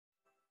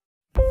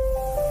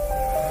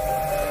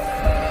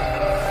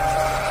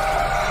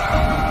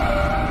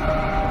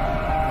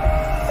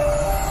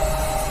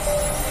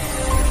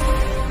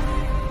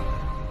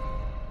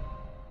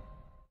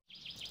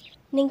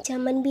Ning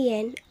jaman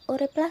biyen,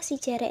 uriplah si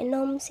cerek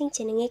enom sing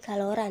jenenge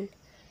Kaloran.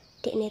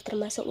 Dekne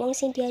termasuk wong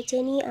sing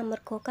diajeni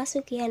amarga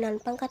kasugihan lan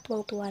pangkat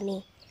wong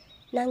tuane.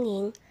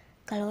 Nanging,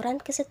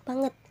 Kaloran keset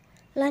banget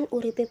lan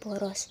uripe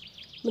boros.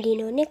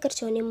 Mendinone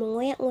kerjane mung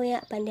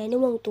ngoyak-ngoyak bandane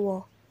wong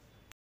tuwa.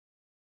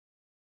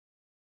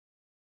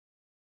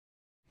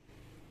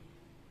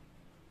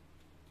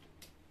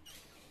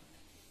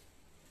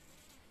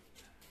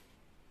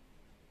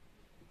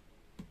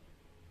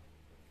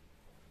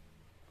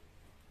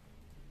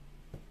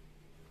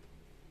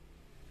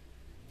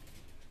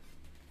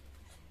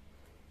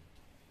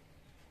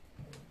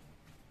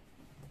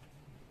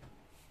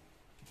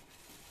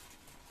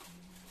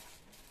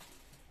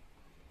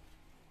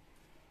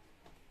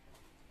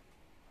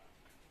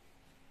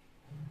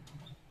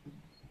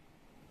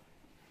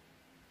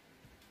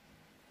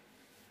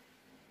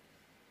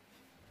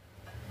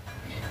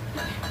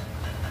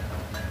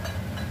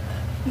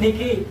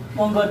 Niki,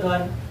 monggo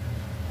Tuan.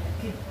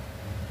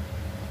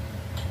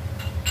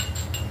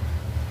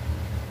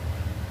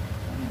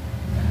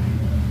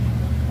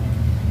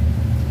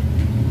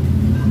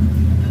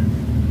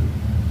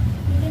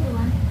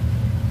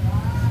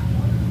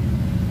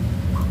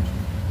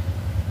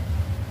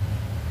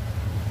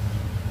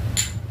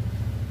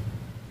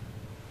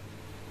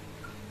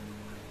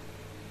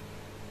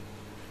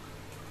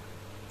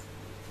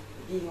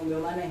 Iki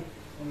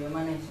ngombe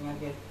maneh sing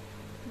akeh.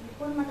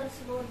 Pun matur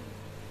suwun.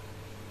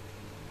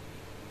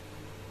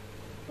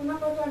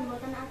 Punapa Tuan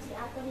mboten aji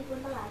aturipun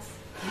kelas?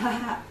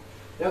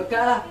 Ya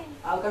gak lah,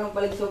 aku kan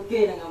paling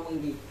soge nang ngomong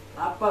iki.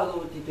 Apa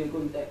lu didek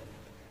kuntek?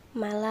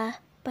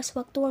 Malah, pas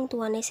waktu wong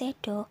tuane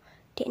sedo,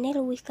 dekne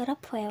luwih kerep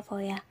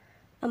foya-foya.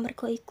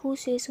 Amarga iku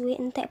suwe-suwe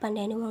entek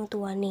pandane wong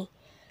tuane.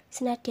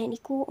 Senadyan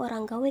iku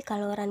orang gawe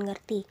Kaloran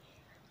ngerti.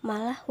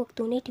 Malah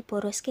wektune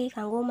diboroske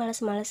kanggo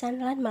males-malesan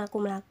lan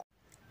mlaku-mlaku.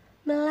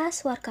 Melas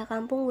warga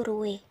kampung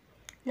weruhe.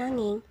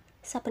 Nanging,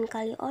 saben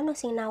kali ana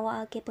sing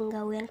nawakake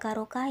penggawean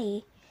karo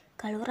kae,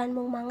 Kaloran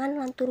mung mangan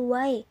lan turu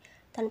wae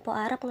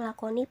tanpa arep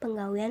nglakoni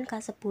penggawean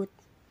kasebut.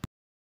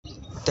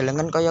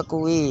 Delengen kaya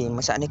kuwi,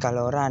 mesakne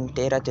Kaloran,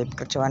 dhek ora duwe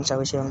pekerjaan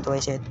sawise wong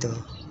tuwa sedo.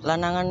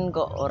 Lanangan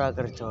kok ora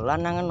kerja?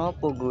 Lanangan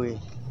opo gue?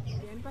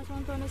 Yen pas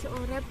wong tuane sik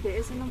urip,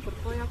 dhek seneng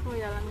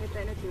berfoya-foya lan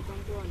ngetekne duit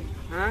wong tuane.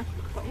 Hah?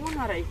 Kok ngono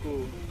arek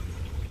iku?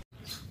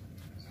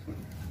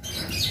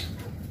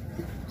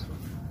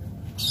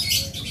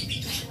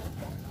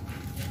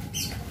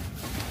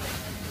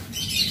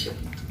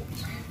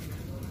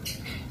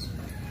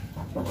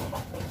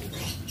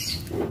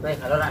 Baik,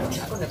 Kaloran,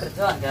 aku udah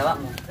kerjaan gawe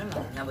awakmu. Terima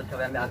nyambut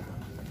gawe ambek aku.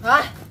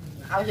 Hah?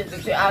 Aku sik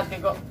dikake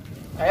kok.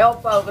 Kayak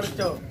apa aku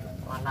kerja?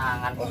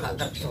 Lanangan kok gak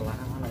kerja,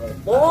 lanangan kok.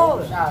 Oh,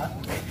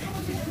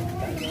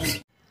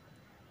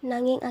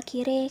 Nanging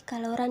akhire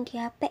Kaloran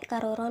diapek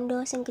karo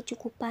rondo sing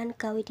kecukupan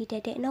gawe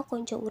didadekno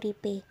kanca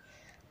uripe.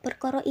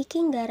 Perkara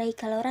iki nggarai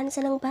Kaloran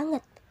seneng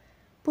banget.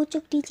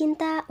 Pucuk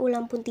dicinta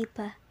ulam pun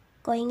tiba.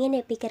 Koyo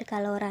ngene pikir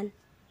Kaloran.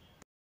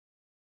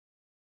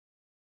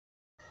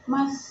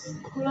 Mas,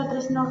 kula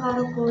tresno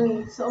karo kowe.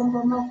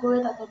 Seumpama kowe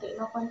tak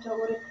dadekno kanca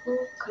uripku,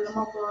 gelem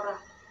apa ora?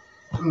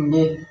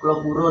 Nggih, kula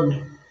purun.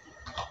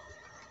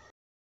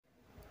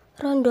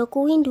 Rondo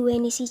kuwi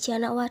nduweni siji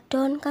anak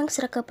wadon kang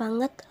sregep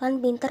banget lan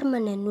pinter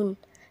menenun.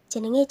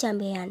 Jenenge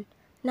Jambean.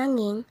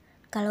 Nanging,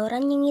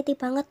 Kaloran nyengiti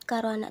banget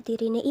karo anak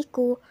tirine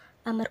iku,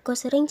 amarga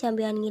sering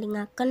Jambean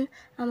ngilingaken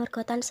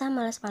amarga tansah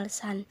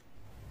males-malesan.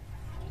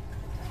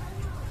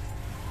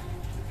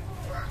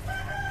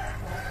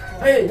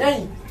 Hei,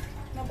 Nyai.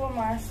 napa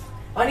Mas?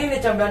 Wani ne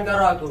jambean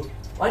karo aku.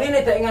 Wani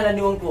ne tak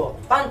ngalani wong tuwa.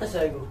 Pantes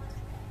aku.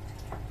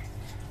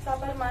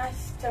 Sabar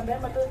Mas,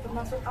 jambean betul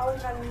bermaksud awal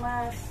kali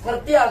Mas.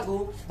 Ngerti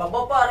aku, sebab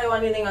apa arek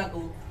wani ning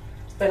aku.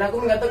 Ben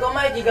aku minggat teko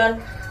omah iki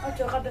kan.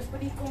 Ojo kados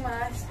puniku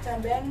Mas,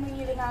 jambean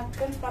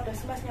mengilingaken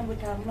pados Mas nyambut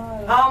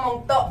damel.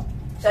 Ngomong tok.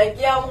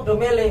 Saiki kamu do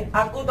milih,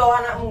 aku tau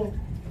anakmu.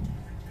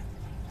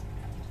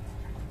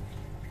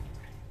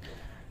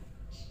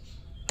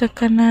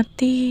 Tekan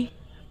hati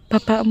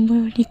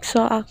bapakmu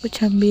nyiksa aku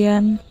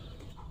jambean.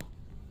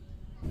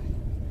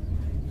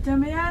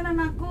 Jambean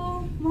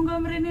anakku, monggo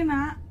mrene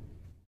nak.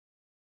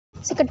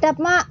 Sekedap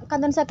mak,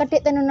 kanton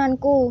sakedhik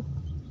tenunanku.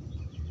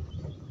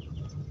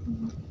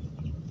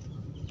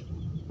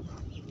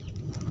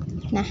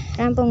 Nah,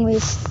 rampung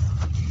wis.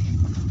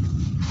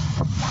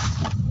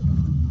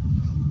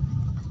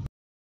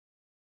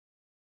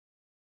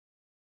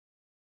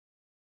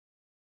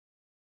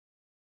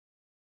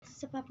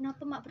 Sebab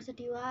napa mak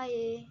bersedih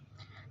wae?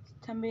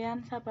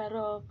 Jambean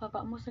sabaro,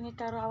 bapakmu sengit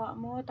karo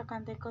awakmu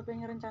tekan teko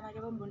pengen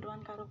rencanake pembunuhan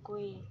karo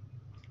kowe.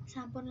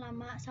 Sampun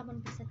lama,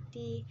 sampun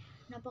bersedih.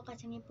 Napa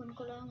kajengipun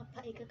kula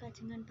ngebaki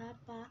kekajengan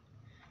bapak.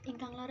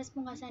 Ingkang laris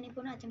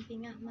pungkasanipun ajeng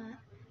bingah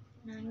mak.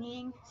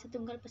 Nanging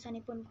setunggal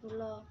pesanipun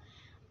kula,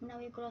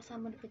 menawi kula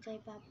sampun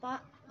dipejahi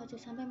bapak, aja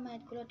sampai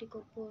mayat kula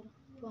dikubur.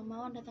 Buang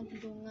mawon datang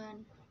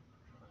bendungan.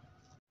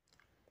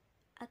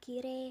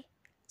 Akhire,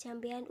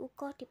 Jambean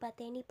uga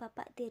dipateni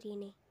bapak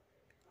tirine.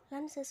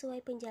 Lan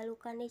sesuai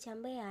penjalukane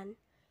Jambean,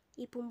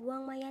 ibu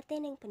mbuang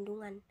mayate ning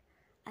bendungan.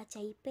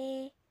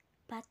 Ajaibe,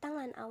 batang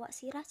lan awak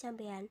sirah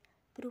Jambean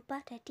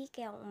berubah dadi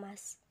keong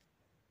emas.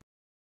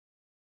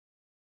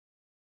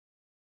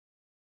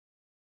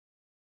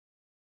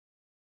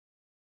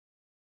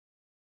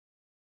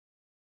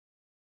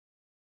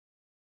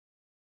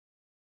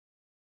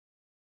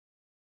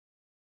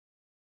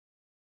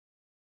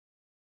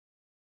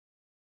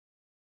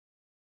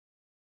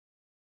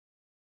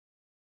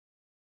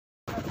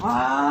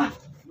 Wah.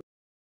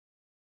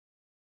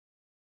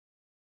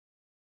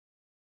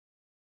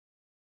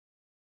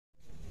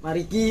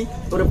 Mariki,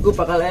 uripku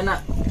bakal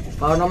enak.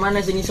 Kau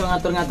nomane sing iso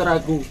ngatur-ngatur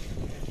aku.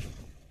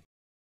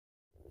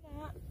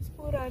 Nak,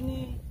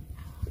 sepurane.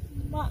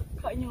 Mak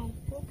gak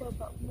nyangka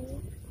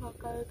bapakmu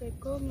bakal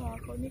tega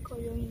nglakoni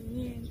kaya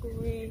ngene yang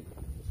kowe.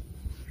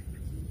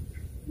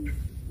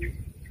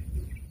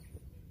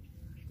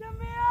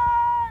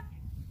 Sampeyan.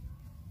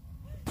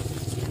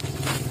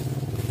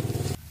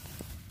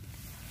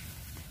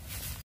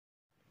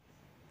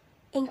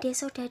 Ing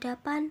desa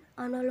Dadapan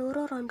ana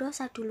loro rondo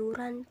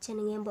saduluran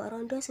jenenge Mbok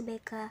Rondo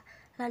Sebega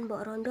lan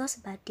Mbok Rondo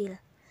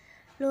Sebadil.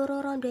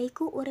 Loro rondo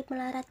iku urip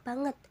melarat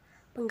banget,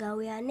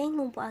 penggaweane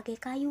ngumpulake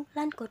kayu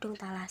lan godhong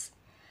talas.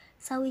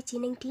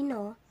 Sawijining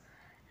dina,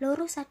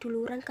 loro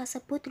saduluran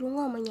kasebut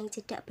lunga menyang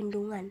cedhak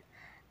bendungan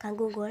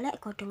kanggo golek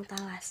godhong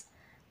talas.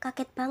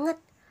 Kaget banget,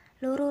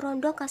 loro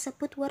rondo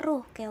kasebut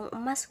weruh keong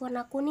emas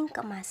warna kuning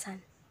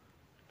keemasan.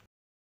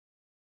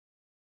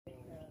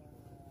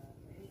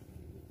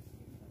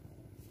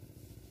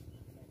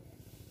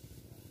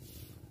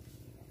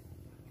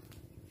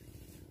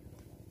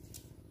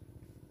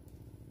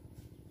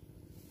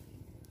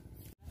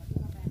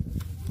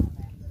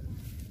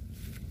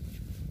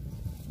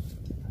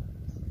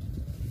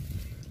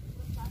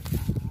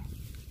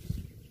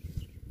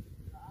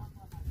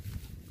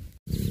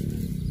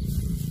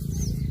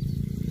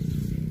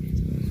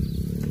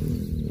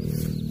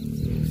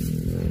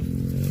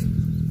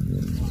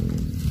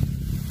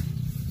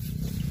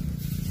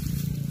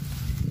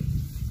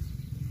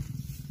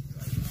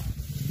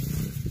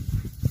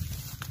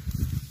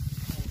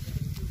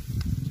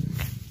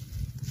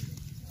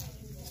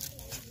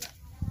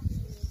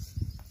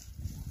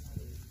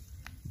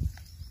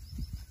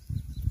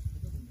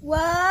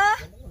 Wah,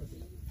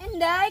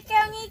 endah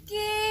keong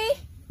iki.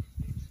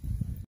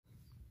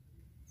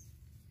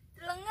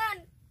 Lengan,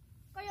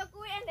 kaya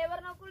kuwi endah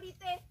warna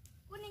kulite,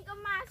 kuning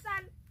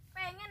kemasan.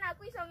 Pengen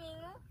aku iso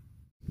ngingu.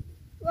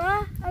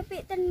 Wah,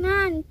 apik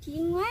tenan.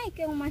 Diingu ae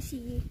keong mas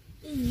iki.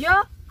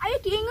 Iya, ayo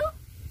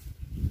diingu.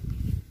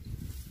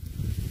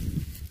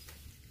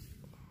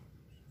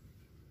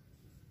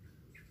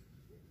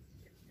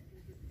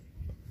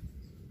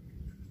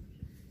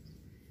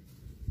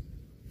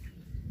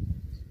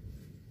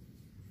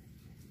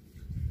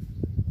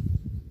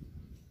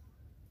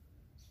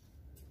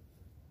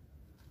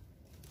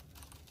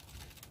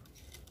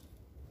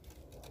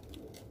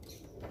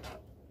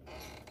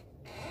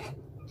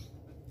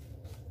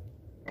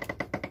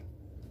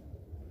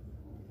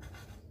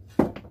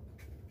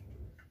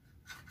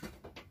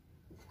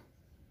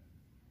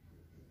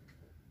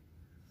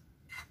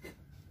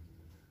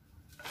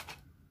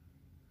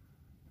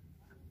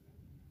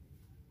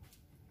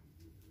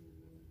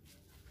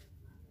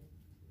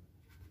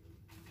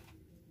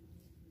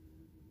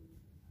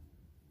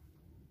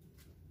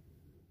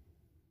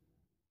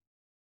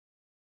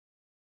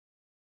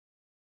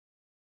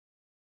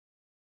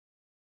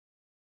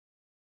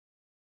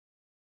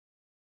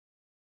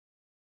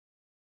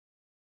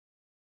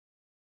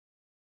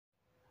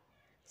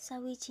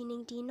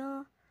 Sawijining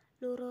dina,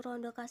 loro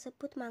rondo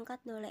kasebut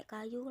mangkat ndolek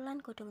kayu lan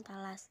godhong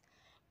talas.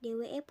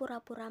 Dheweke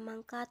pura-pura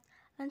mangkat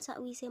lan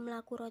sakwise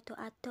mlaku rada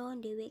adoh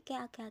dheweke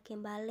age-age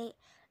balik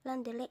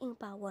lan ndelek ing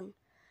pawon.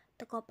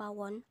 Teka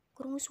pawon,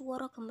 krungu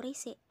swara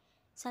gemrisik.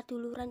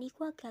 Saduluran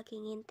iku age-age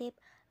ngintip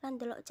lan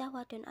ndelok cah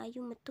wadon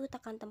ayu metu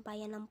tekan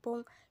tempayan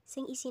lempung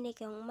sing isine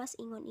keong emas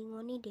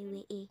ingon-ingoni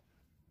dheweke.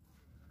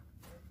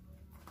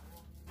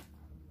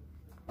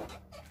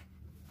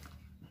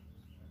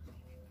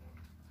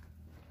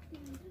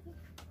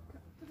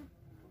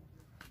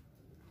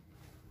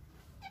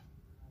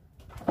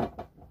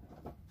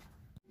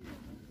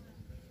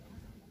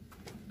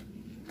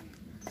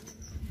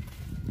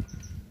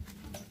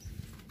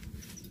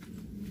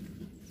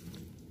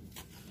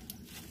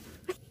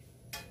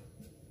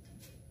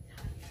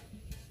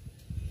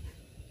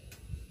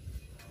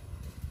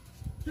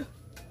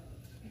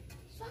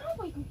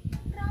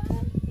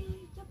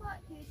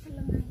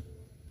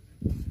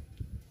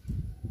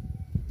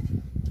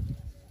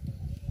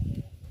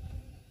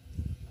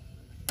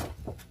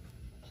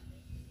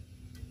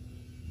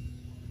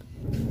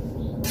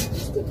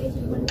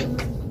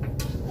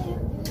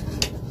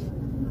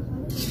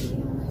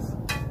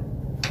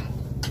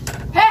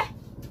 Heh!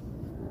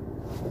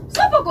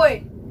 Siapa kowe?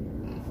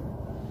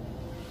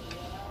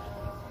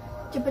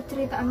 Cepet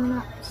cerita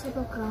nak,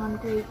 siapa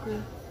geranganku iku?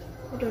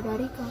 Udah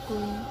dari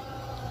kowe.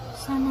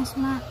 Sanes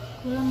mak,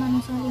 kula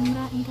manungsa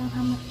limrah ingkang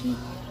amargi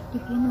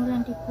dibunuh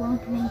lan dibuang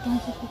dening tiyang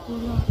sepuh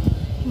kula.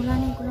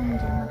 Mulane kula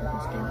menjalma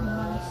dados keong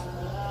emas.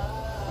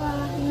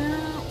 Wah,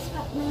 nak,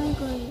 sak nang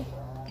kowe.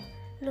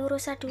 Loro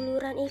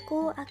saduluran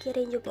iku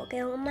akhirnya njupuk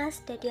Keong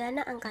Emas dadi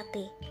anak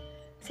angkate.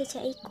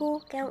 Sejak iku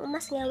Keong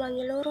Emas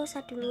ngewangi loro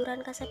saduluran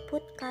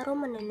kasebut karo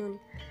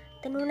menenun.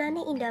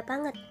 Tenunane indah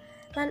banget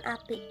lan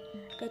apik.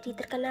 Dadi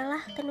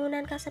terkenalah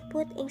tenunan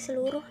kasebut ing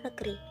seluruh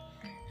negeri.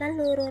 Lan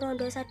loro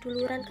rondo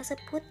saduluran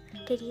kasebut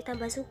dadi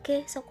tambah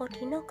sugih saka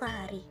dina ka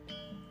hari.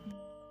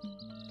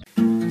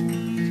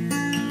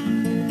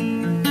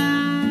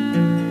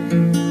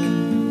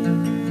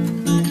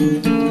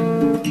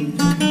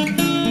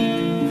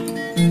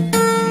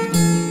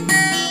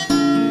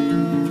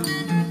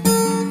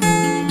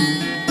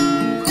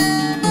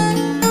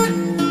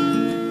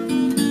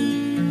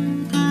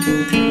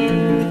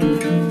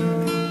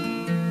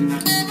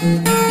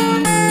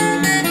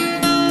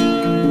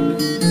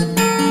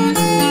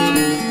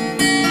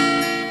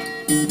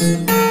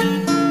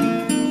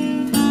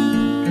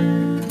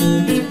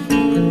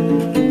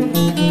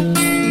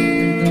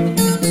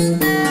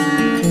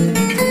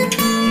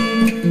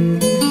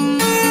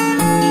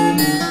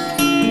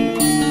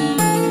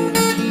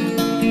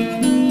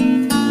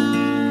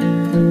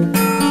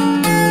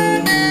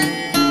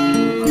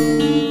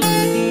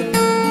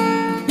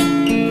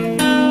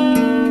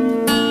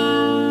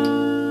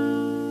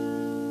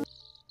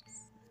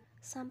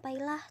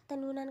 Sampailah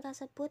tenunan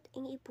kasebut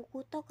ing ibu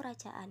kutha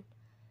kerajaan.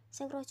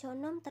 Sing Raja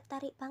Enom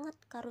tertarik banget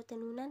karo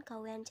tenunan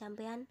gawean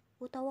jambean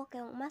utawa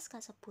Keong Emas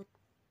kasebut.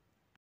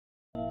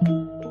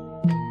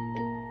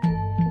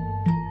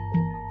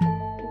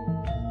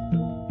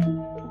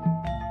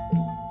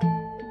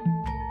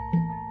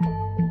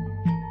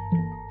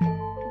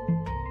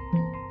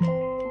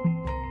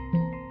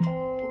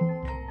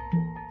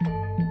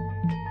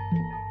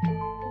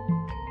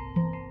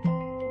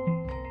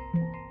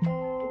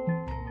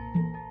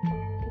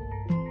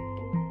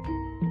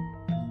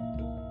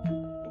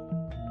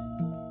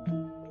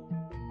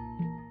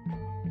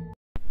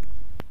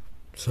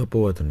 Sapa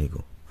waten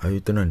niku? Ayu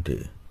tenan,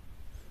 Dik.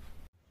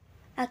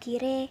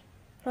 Akhire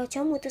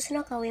Raja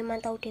mutusno gawe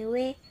mantau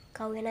dhewe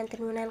gawenan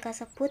tenunan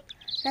kasebut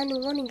lan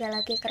lunga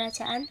ninggalake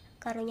kerajaan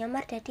karo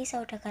nyamar dadi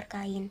saudagar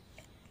kain.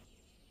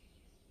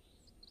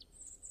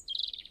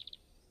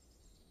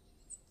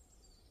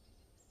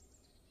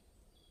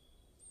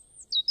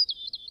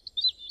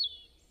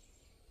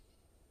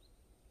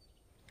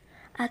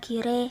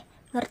 Akhire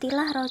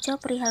ngertilah Raja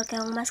perihal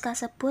Keong Emas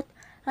kasebut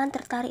lan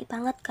tertarik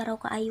banget karo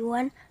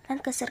keayuan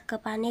lan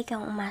kesergepane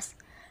Keong Emas.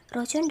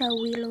 Raja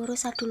ndhawuhi loro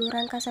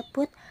saduluran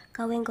kasebut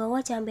gawe nggawa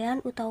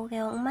jambean utawa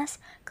Keong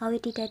Emas gawe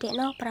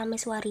didadekno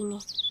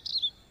prameswarine.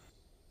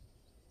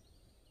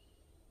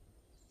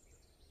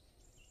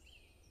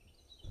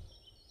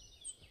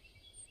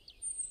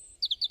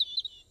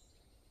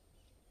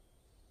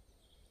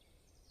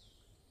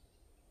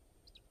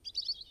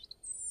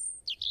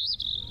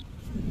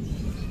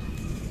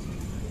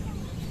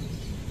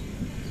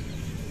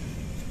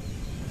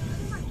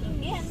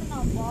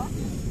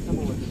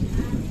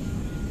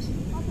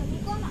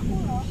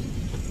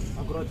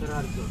 Aku Raja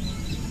Raharjo.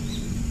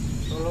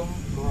 Tolong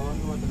bawakan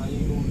waten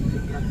ayu ke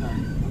kerajaan.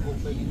 Aku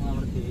pengen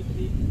ngelamar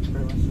Dwi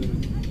Pramono.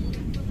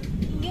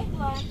 Nggih,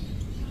 Tuan.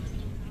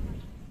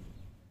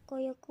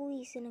 Kaya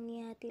kuwi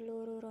senenge ati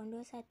loro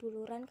rondo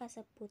saduluran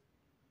kasebut.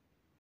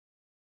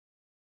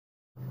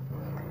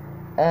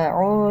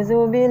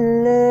 A'udzu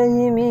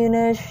billahi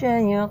minasy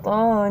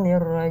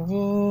syaithanir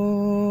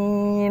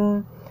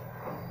rajim.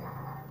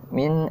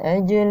 Min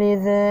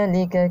ajli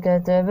dzalika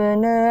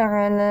katabna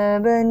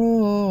 'ala bani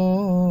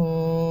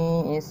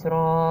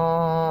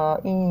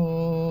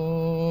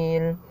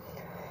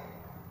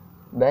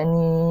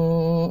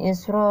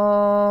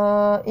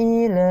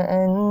Israil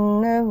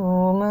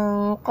annahu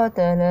man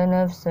qatala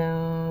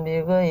nafsan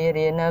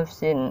bighairi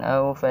nafsin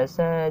aw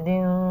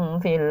fasadin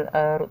fil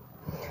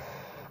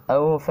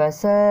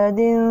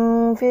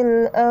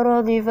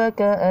ardi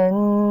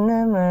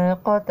faka'annama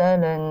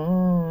qatalan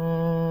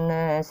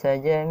nasa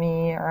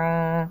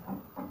jami'a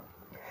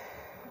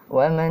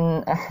wa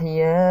man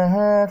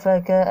ahyaha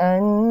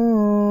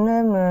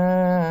faka'annama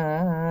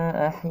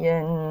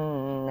ahyan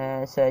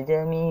nasa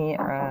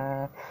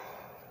jami'a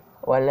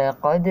wa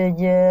laqad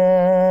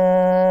ja'athum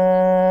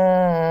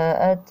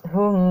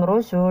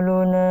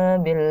rusuluna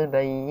bil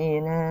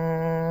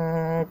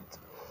bayyinat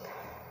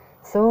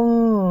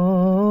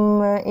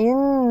thumma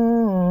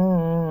inna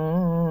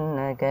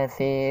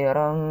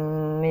katsiran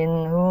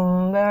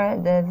minhum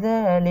ba'da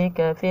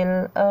dzalika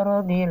fil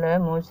ardi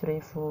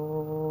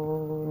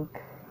lamusrifun.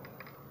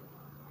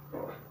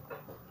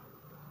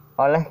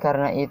 Oleh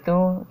karena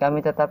itu,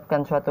 kami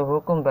tetapkan suatu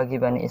hukum bagi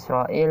Bani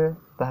Israel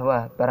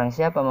bahwa barang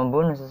siapa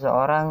membunuh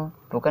seseorang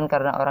bukan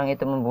karena orang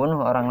itu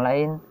membunuh orang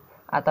lain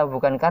atau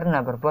bukan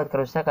karena berbuat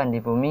kerusakan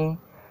di bumi,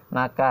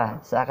 maka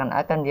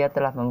seakan-akan dia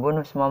telah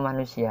membunuh semua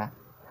manusia.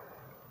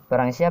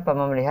 Barang siapa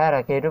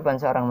memelihara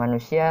kehidupan seorang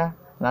manusia,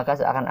 maka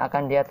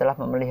seakan-akan dia telah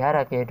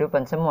memelihara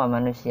kehidupan semua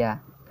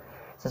manusia.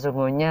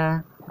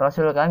 Sesungguhnya,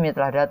 Rasul kami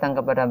telah datang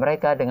kepada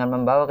mereka dengan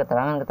membawa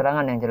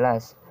keterangan-keterangan yang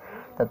jelas.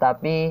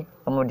 Tetapi,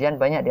 kemudian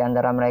banyak di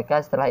antara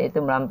mereka setelah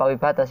itu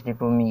melampaui batas di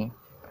bumi.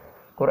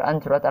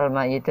 Quran Surat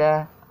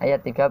Al-Ma'idah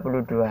ayat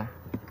 32.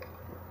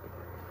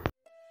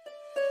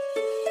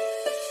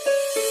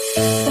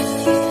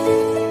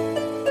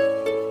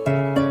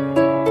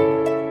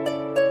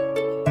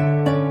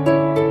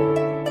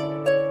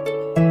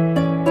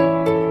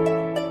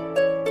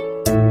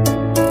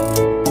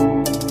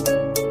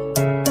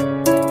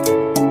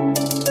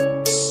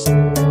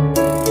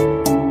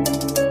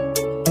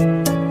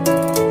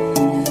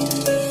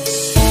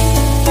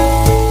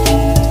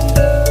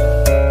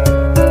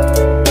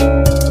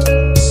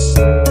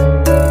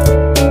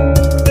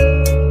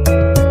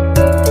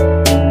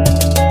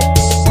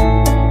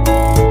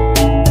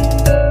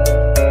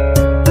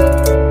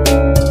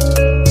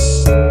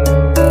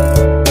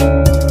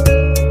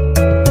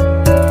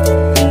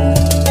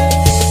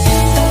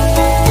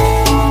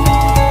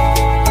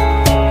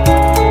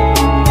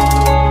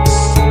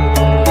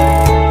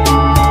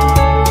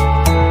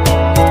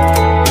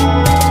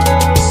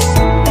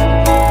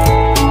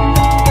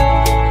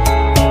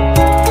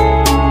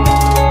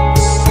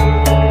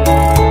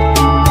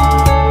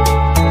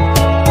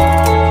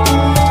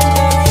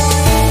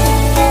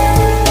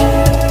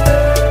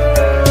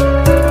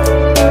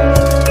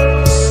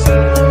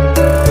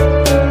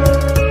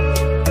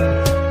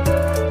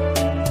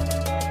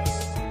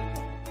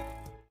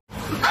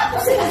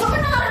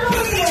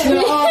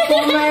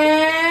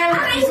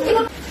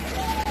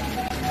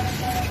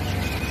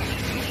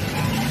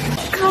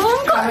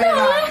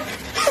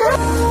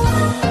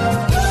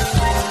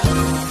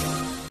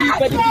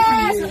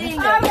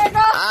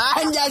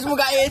 Anjas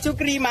muka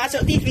Sukri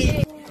masuk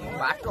TV.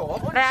 Batuk.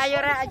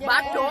 Ayo aja.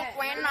 Batuk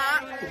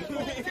enak.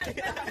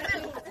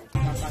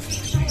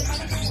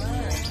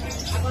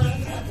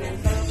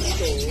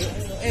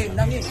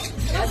 Nangis.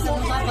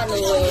 Apa lu?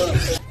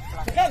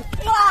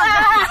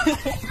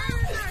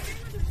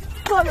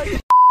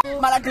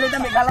 Malah dulu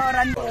sampai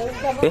kaloran.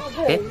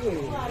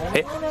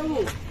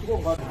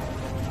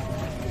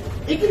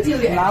 Iki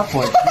cilik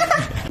lapor.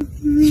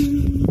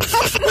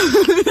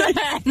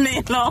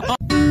 Nih lo.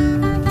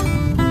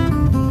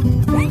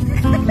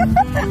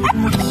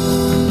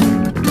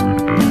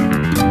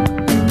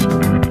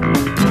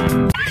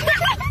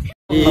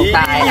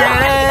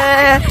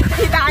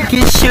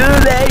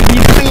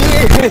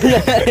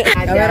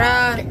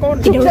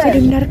 Tidak usah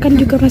dibenarkan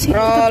juga masih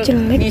tetap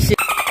jelek.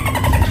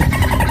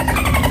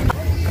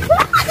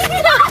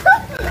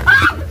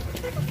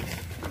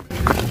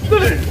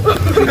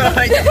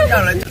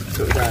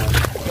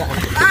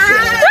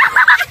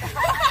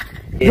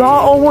 Ya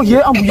Allah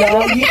ya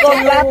Ambayani kok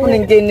lap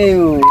ning kene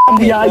yo.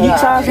 Ambayani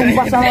sa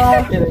sumpah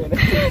salah.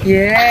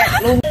 Ya.